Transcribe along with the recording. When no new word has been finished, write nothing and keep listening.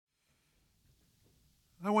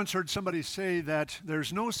I once heard somebody say that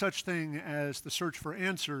there's no such thing as the search for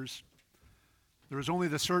answers. There is only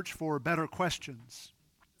the search for better questions.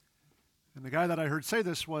 And the guy that I heard say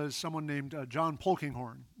this was someone named John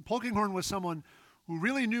Polkinghorne. Polkinghorne was someone who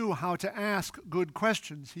really knew how to ask good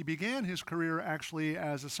questions. He began his career actually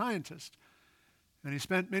as a scientist. And he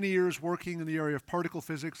spent many years working in the area of particle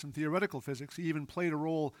physics and theoretical physics. He even played a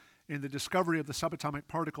role in the discovery of the subatomic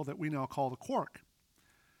particle that we now call the quark.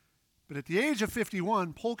 But at the age of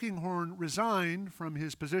 51, Polkinghorne resigned from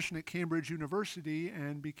his position at Cambridge University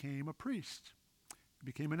and became a priest. He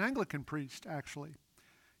became an Anglican priest, actually.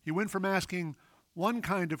 He went from asking one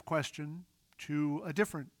kind of question to a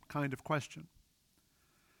different kind of question.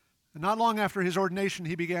 And not long after his ordination,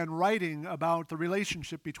 he began writing about the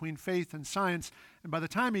relationship between faith and science. And by the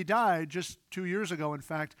time he died, just 2 years ago, in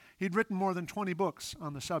fact, he'd written more than 20 books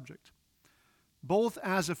on the subject. Both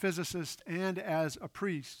as a physicist and as a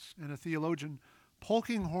priest and a theologian,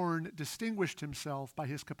 Polkinghorne distinguished himself by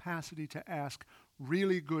his capacity to ask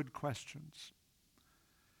really good questions.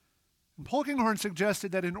 And Polkinghorne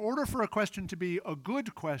suggested that in order for a question to be a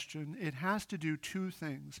good question, it has to do two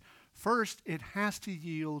things. First, it has to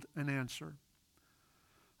yield an answer.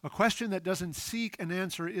 A question that doesn't seek an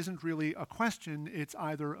answer isn't really a question. It's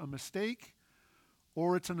either a mistake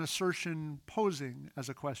or it's an assertion posing as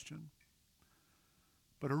a question.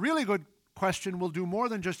 But a really good question will do more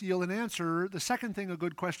than just yield an answer. The second thing a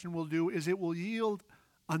good question will do is it will yield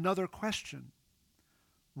another question.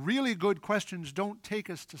 Really good questions don't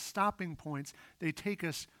take us to stopping points. They take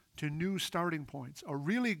us to new starting points. A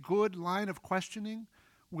really good line of questioning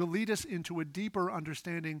will lead us into a deeper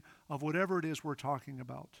understanding of whatever it is we're talking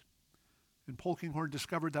about. And Polkinghorne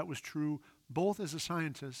discovered that was true both as a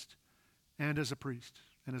scientist and as a priest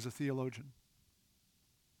and as a theologian.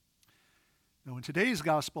 Now, in today's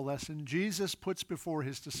gospel lesson, Jesus puts before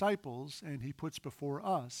his disciples, and he puts before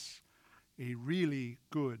us, a really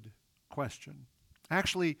good question.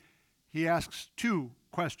 Actually, he asks two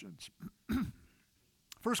questions.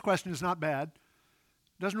 First question is not bad.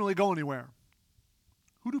 It doesn't really go anywhere.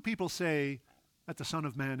 Who do people say that the Son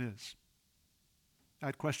of Man is?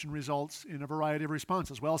 That question results in a variety of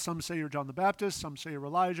responses. Well, some say you're John the Baptist, some say you're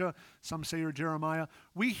Elijah, some say you're Jeremiah.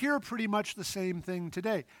 We hear pretty much the same thing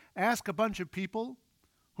today. Ask a bunch of people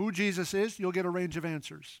who Jesus is, you'll get a range of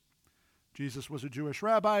answers. Jesus was a Jewish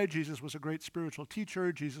rabbi, Jesus was a great spiritual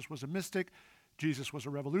teacher, Jesus was a mystic, Jesus was a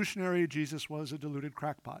revolutionary, Jesus was a deluded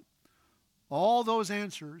crackpot. All those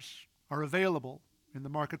answers are available in the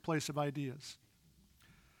marketplace of ideas.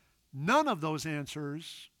 None of those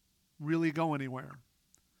answers really go anywhere.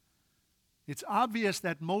 It's obvious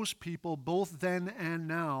that most people, both then and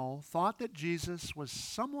now, thought that Jesus was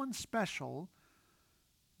someone special,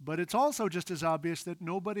 but it's also just as obvious that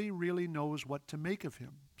nobody really knows what to make of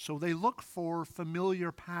him. So they look for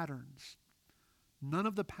familiar patterns. None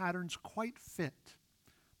of the patterns quite fit.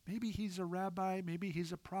 Maybe he's a rabbi, maybe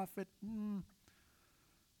he's a prophet.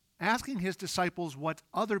 Asking his disciples what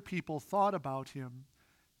other people thought about him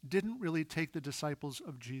didn't really take the disciples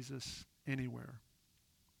of Jesus anywhere.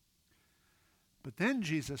 But then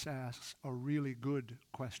Jesus asks a really good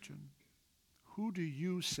question. Who do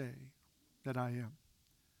you say that I am?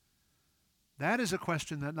 That is a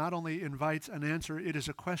question that not only invites an answer, it is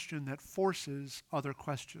a question that forces other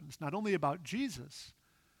questions, not only about Jesus,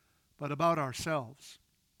 but about ourselves.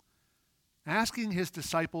 Asking his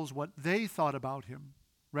disciples what they thought about him,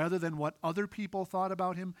 rather than what other people thought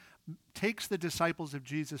about him, takes the disciples of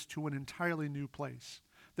Jesus to an entirely new place.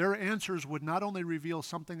 Their answers would not only reveal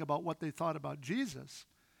something about what they thought about Jesus,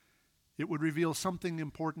 it would reveal something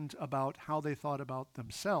important about how they thought about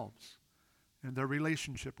themselves and their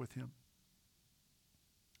relationship with him.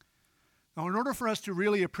 Now, in order for us to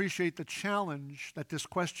really appreciate the challenge that this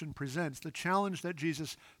question presents, the challenge that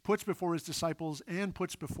Jesus puts before his disciples and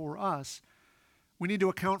puts before us, we need to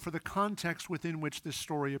account for the context within which this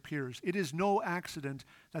story appears. It is no accident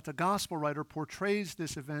that the gospel writer portrays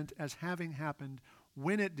this event as having happened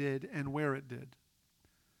when it did and where it did.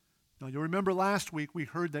 Now, you'll remember last week we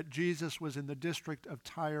heard that Jesus was in the district of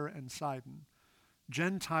Tyre and Sidon,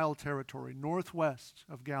 Gentile territory, northwest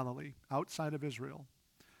of Galilee, outside of Israel.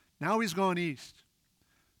 Now he's gone east,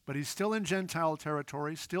 but he's still in Gentile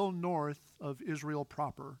territory, still north of Israel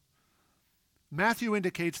proper. Matthew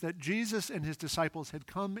indicates that Jesus and his disciples had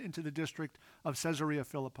come into the district of Caesarea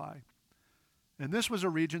Philippi. And this was a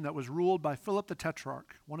region that was ruled by Philip the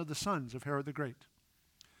Tetrarch, one of the sons of Herod the Great.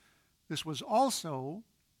 This was also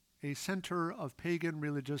a center of pagan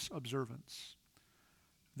religious observance.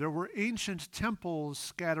 There were ancient temples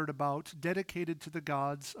scattered about dedicated to the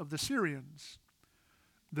gods of the Syrians.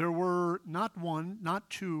 There were not one, not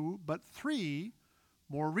two, but three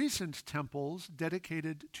more recent temples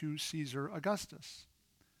dedicated to Caesar Augustus.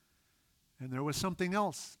 And there was something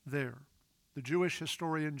else there. The Jewish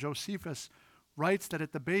historian Josephus writes that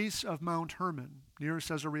at the base of Mount Hermon, near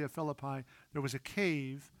Caesarea Philippi, there was a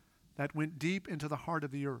cave that went deep into the heart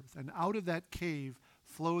of the earth, and out of that cave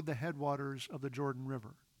flowed the headwaters of the Jordan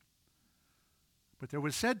River. But there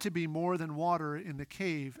was said to be more than water in the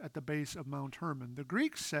cave at the base of Mount Hermon. The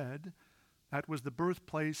Greeks said that was the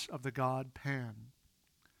birthplace of the god Pan.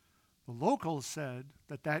 The locals said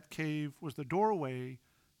that that cave was the doorway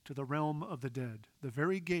to the realm of the dead, the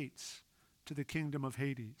very gates to the kingdom of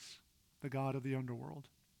Hades, the god of the underworld.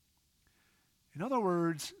 In other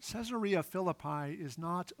words, Caesarea Philippi is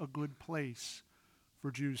not a good place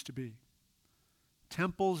for Jews to be.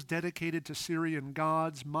 Temples dedicated to Syrian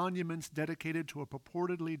gods, monuments dedicated to a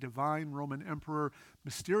purportedly divine Roman emperor,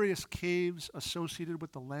 mysterious caves associated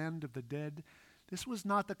with the land of the dead. This was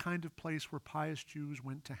not the kind of place where pious Jews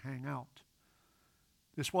went to hang out.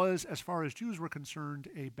 This was, as far as Jews were concerned,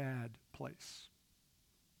 a bad place.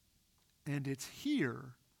 And it's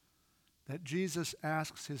here that Jesus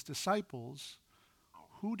asks his disciples,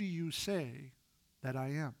 "Who do you say that I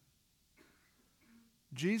am?"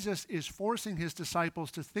 Jesus is forcing his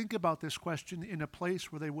disciples to think about this question in a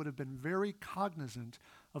place where they would have been very cognizant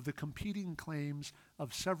of the competing claims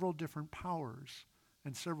of several different powers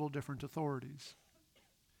and several different authorities.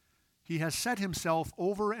 He has set himself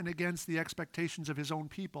over and against the expectations of his own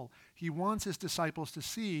people. He wants his disciples to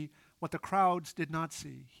see what the crowds did not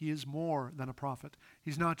see. He is more than a prophet.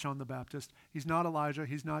 He's not John the Baptist. He's not Elijah.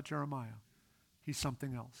 He's not Jeremiah. He's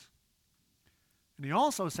something else. And he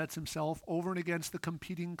also sets himself over and against the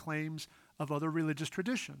competing claims of other religious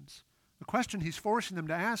traditions. The question he's forcing them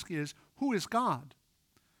to ask is, who is God?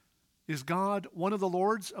 Is God one of the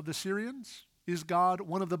lords of the Syrians? Is God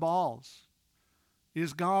one of the Baals?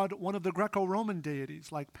 Is God one of the Greco-Roman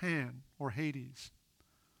deities like Pan or Hades?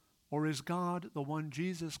 Or is God the one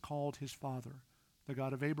Jesus called his father, the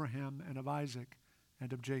God of Abraham and of Isaac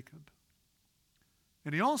and of Jacob?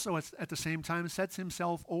 And he also, at the same time, sets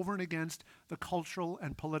himself over and against the cultural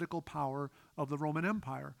and political power of the Roman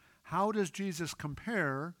Empire. How does Jesus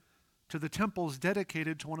compare to the temples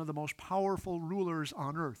dedicated to one of the most powerful rulers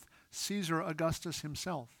on earth, Caesar Augustus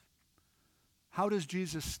himself? How does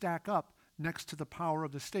Jesus stack up next to the power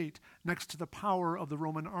of the state, next to the power of the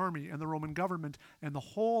Roman army and the Roman government and the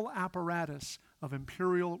whole apparatus of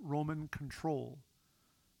imperial Roman control?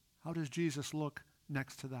 How does Jesus look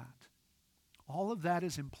next to that? All of that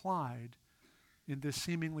is implied in this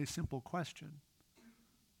seemingly simple question.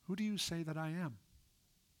 Who do you say that I am?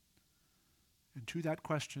 And to that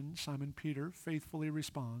question, Simon Peter faithfully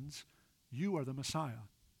responds, you are the Messiah.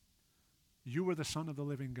 You are the Son of the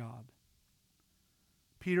living God.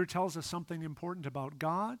 Peter tells us something important about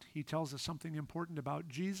God. He tells us something important about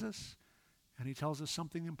Jesus. And he tells us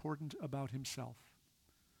something important about himself.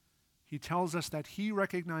 He tells us that he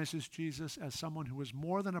recognizes Jesus as someone who is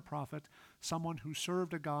more than a prophet, someone who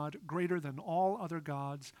served a God greater than all other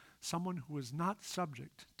gods, someone who is not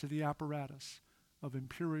subject to the apparatus of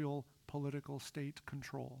imperial political state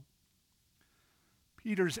control.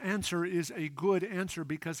 Peter's answer is a good answer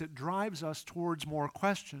because it drives us towards more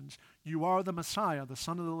questions. You are the Messiah, the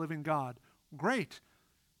Son of the living God. Great.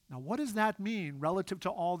 Now, what does that mean relative to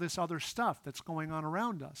all this other stuff that's going on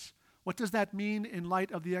around us? What does that mean in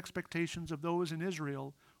light of the expectations of those in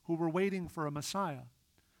Israel who were waiting for a Messiah?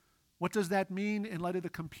 What does that mean in light of the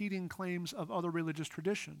competing claims of other religious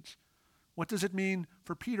traditions? What does it mean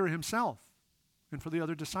for Peter himself and for the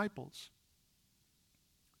other disciples?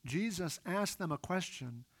 Jesus asked them a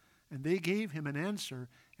question, and they gave him an answer,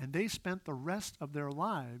 and they spent the rest of their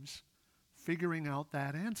lives figuring out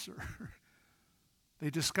that answer. They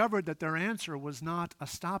discovered that their answer was not a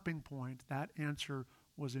stopping point. That answer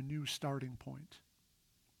was a new starting point.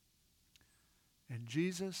 And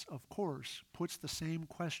Jesus, of course, puts the same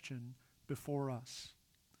question before us.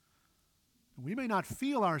 We may not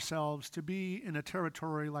feel ourselves to be in a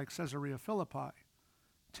territory like Caesarea Philippi,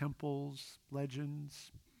 temples,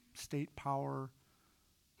 legends, state power,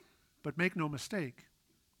 but make no mistake,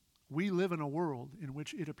 we live in a world in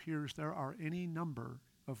which it appears there are any number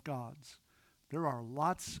of gods. There are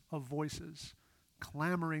lots of voices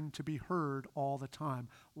clamoring to be heard all the time.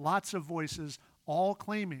 Lots of voices, all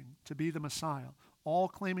claiming to be the Messiah, all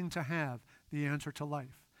claiming to have the answer to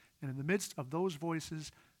life. And in the midst of those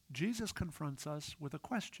voices, Jesus confronts us with a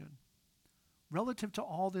question. Relative to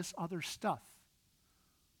all this other stuff,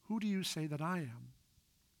 who do you say that I am?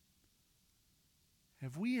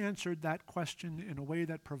 Have we answered that question in a way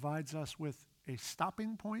that provides us with a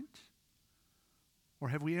stopping point? Or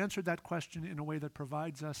have we answered that question in a way that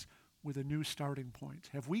provides us with a new starting point?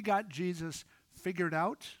 Have we got Jesus figured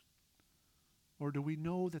out? Or do we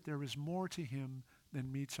know that there is more to him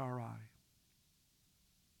than meets our eye?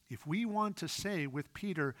 If we want to say with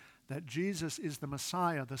Peter that Jesus is the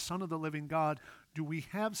Messiah, the Son of the living God, do we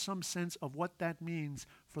have some sense of what that means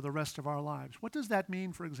for the rest of our lives? What does that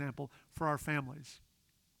mean, for example, for our families?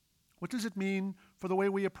 What does it mean for the way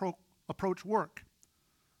we approach work?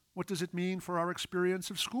 What does it mean for our experience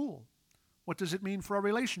of school? What does it mean for our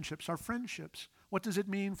relationships, our friendships? What does it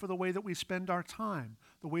mean for the way that we spend our time,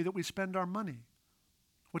 the way that we spend our money?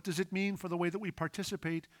 What does it mean for the way that we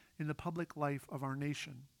participate in the public life of our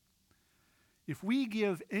nation? If we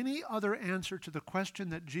give any other answer to the question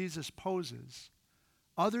that Jesus poses,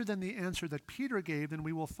 other than the answer that Peter gave, then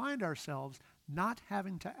we will find ourselves not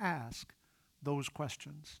having to ask those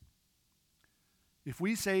questions. If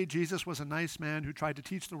we say Jesus was a nice man who tried to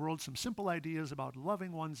teach the world some simple ideas about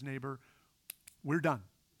loving one's neighbor, we're done.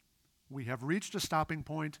 We have reached a stopping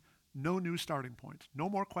point, no new starting point, no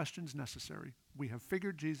more questions necessary. We have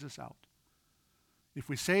figured Jesus out. If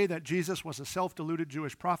we say that Jesus was a self-deluded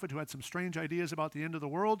Jewish prophet who had some strange ideas about the end of the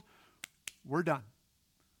world, we're done.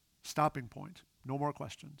 Stopping point, no more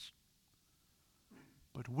questions.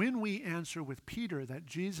 But when we answer with Peter that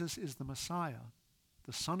Jesus is the Messiah,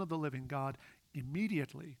 the Son of the living God,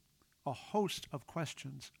 immediately a host of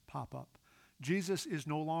questions pop up. Jesus is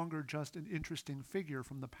no longer just an interesting figure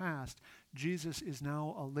from the past. Jesus is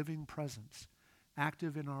now a living presence,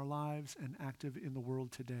 active in our lives and active in the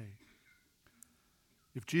world today.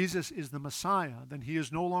 If Jesus is the Messiah, then he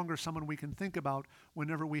is no longer someone we can think about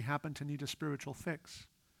whenever we happen to need a spiritual fix.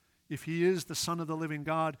 If he is the Son of the living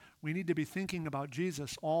God, we need to be thinking about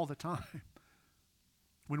Jesus all the time.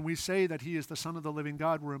 When we say that he is the Son of the living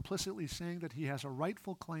God, we're implicitly saying that he has a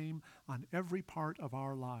rightful claim on every part of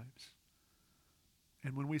our lives.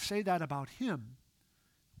 And when we say that about him,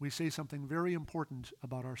 we say something very important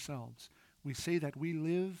about ourselves. We say that we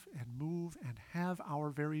live and move and have our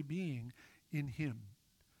very being in him.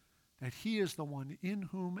 That he is the one in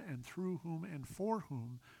whom and through whom and for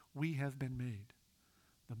whom we have been made.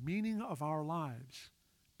 The meaning of our lives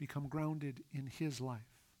become grounded in his life.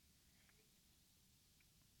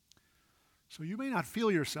 So you may not feel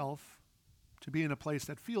yourself to be in a place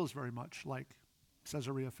that feels very much like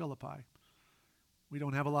Caesarea Philippi. We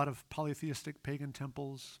don't have a lot of polytheistic pagan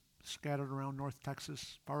temples scattered around North Texas.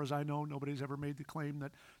 As far as I know, nobody's ever made the claim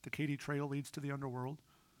that the Katy Trail leads to the underworld.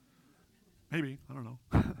 Maybe, I don't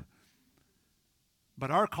know. But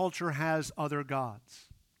our culture has other gods.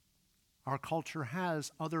 Our culture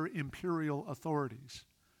has other imperial authorities.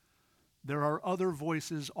 There are other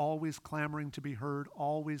voices always clamoring to be heard,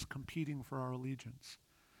 always competing for our allegiance.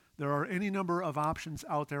 There are any number of options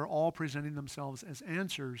out there, all presenting themselves as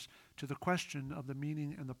answers to the question of the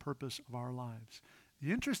meaning and the purpose of our lives.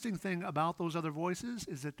 The interesting thing about those other voices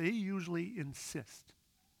is that they usually insist.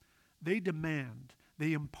 They demand.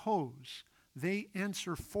 They impose. They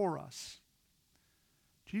answer for us.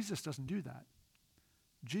 Jesus doesn't do that.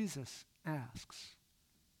 Jesus asks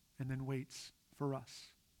and then waits for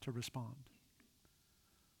us to respond.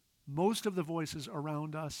 Most of the voices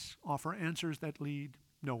around us offer answers that lead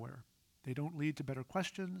nowhere. They don't lead to better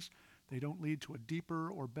questions. They don't lead to a deeper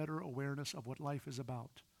or better awareness of what life is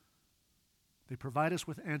about. They provide us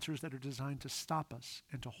with answers that are designed to stop us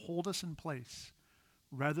and to hold us in place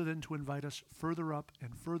rather than to invite us further up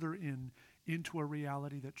and further into a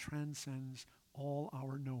reality that transcends all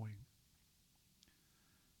our knowing.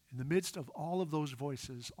 In the midst of all of those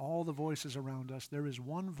voices, all the voices around us, there is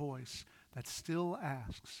one voice that still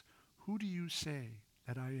asks, "Who do you say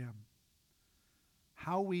that I am?"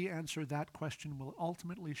 How we answer that question will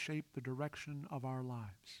ultimately shape the direction of our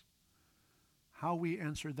lives. How we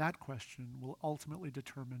answer that question will ultimately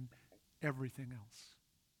determine everything else.